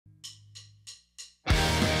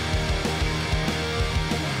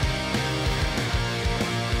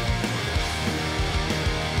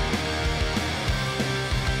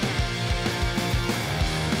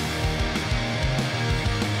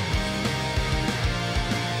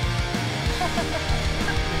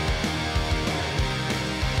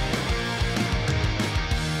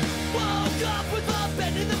Woke up with a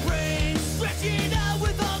bend in the brain, stretching out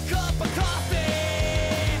with a cup of coffee.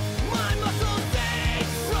 My muscles ache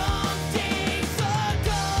from days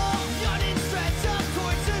ago, yawning stretch up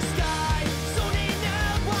towards the sky, zoning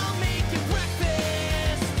out while making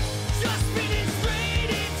breakfast, just spinning straight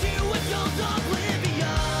into adult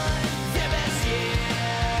oblivion. Their best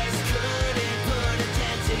years couldn't put a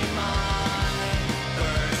dent in mine,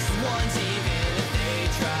 worst ones even if they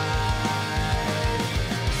tried.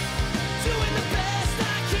 Doing the best I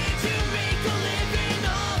can to make a living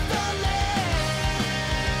off the land.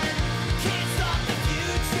 Can't stop the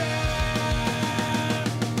future.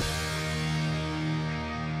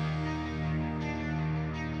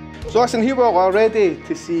 So listen, here we are ready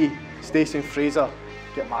to see Stacey and Fraser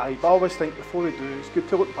get married. But I always think before we do, it's good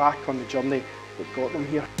to look back on the journey that got them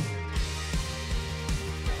here.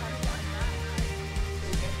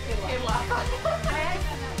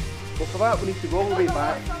 Well, for that we need to go all the way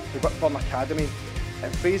back to Whitburn Academy.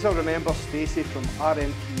 And Fraser remembers Stacey from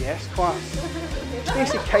RMPS class.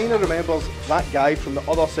 Stacey kind of remembers that guy from the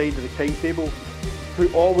other side of the timetable who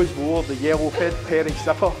always wore the yellow Perry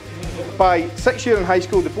zipper. By 6th year in high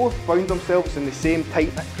school, they both found themselves in the same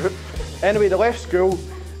tight-knit group. Anyway, they left school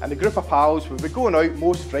and the group of pals would be going out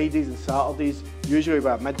most Fridays and Saturdays, usually with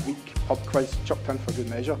a midweek pub quiz chucked in for good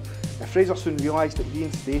measure. And Fraser soon realised that he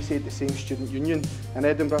and Stacey had the same student union in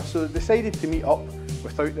Edinburgh, so they decided to meet up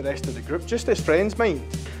without the rest of the group, just as friends, mind.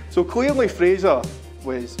 So clearly Fraser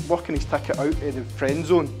was working his ticket out of the friend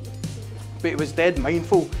zone, but he was dead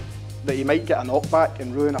mindful that he might get a knockback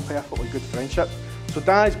and ruin a perfectly good friendship. So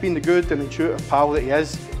Dan's, being the good and intuitive pal that he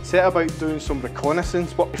is, set about doing some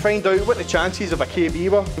reconnaissance work to find out what the chances of a KB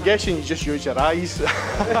were. I'm guessing you just used your eyes.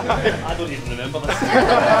 I don't even remember this.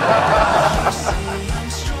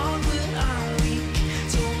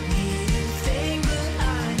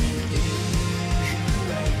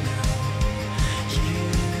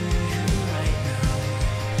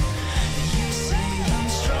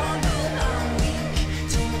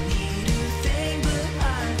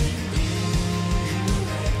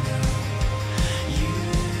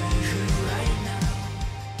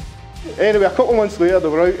 Anyway, a couple of months later they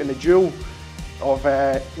were out in the jewel of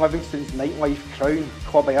Livingston's nightlife crown,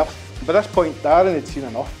 Club Earth. By this point Darren had seen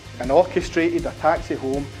enough and orchestrated a taxi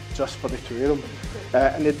home just for the two of them.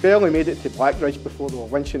 And they'd barely made it to Blackridge before they were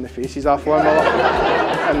winching the faces off one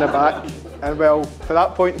another in the back. And well, for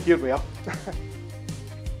that point, here we are.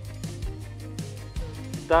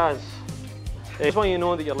 Daz, I just want you to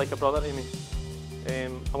know that you're like a brother to me.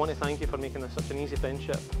 I want to thank you for making this such an easy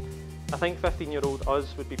friendship. I think 15-year-old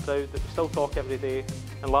us would be proud that we still talk every day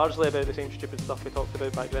and largely about the same stupid stuff we talked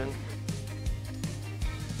about back then.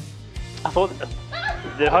 I thought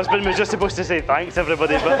the husband was just supposed to say thanks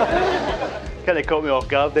everybody, but kind of caught me off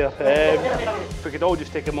guard there. If we could all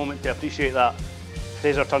just take a moment to appreciate that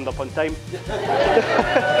Fraser turned up on time.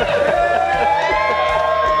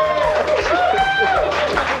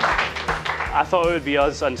 I thought it would be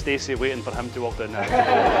us and Stacey waiting for him to walk down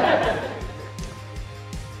there.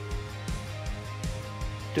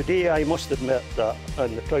 Today I must admit that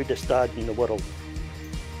I'm the proudest dad in the world.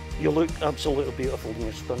 You look absolutely beautiful in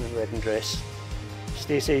your stunning wedding dress.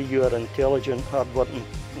 Stacey, you are an intelligent, hard-working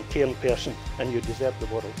and caring person and you deserve the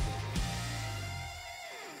world.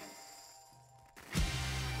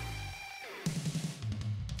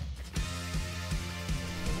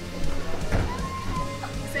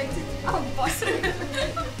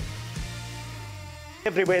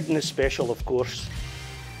 Every wedding is special, of course.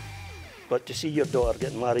 But to see your daughter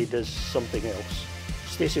get married is something else.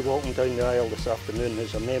 Stacey walking down the aisle this afternoon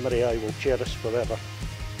is a memory I will cherish forever.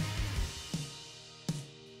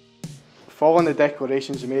 Following the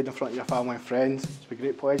declarations you made in front of your family and friends, it's been a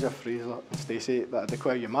great pleasure, Fraser and Stacey, that I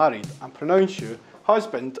declare you married and pronounce you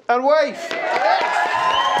husband and wife.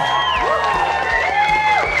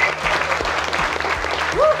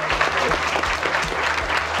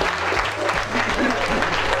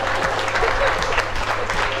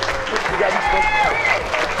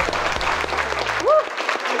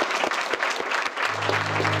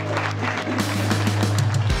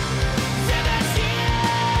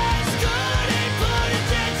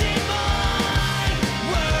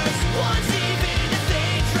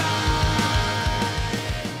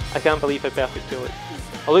 I can't believe how perfect you look.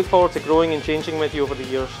 I look forward to growing and changing with you over the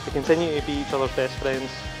years, to continue to be each other's best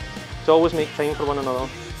friends, to always make time for one another,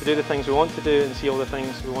 to do the things we want to do and see all the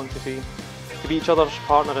things we want to see, to be each other's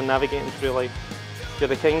partner in navigating through life. You're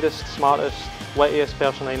the kindest, smartest, wittiest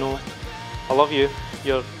person I know. I love you,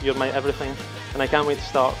 you're my everything, and I can't wait to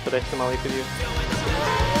start the rest of my life with you.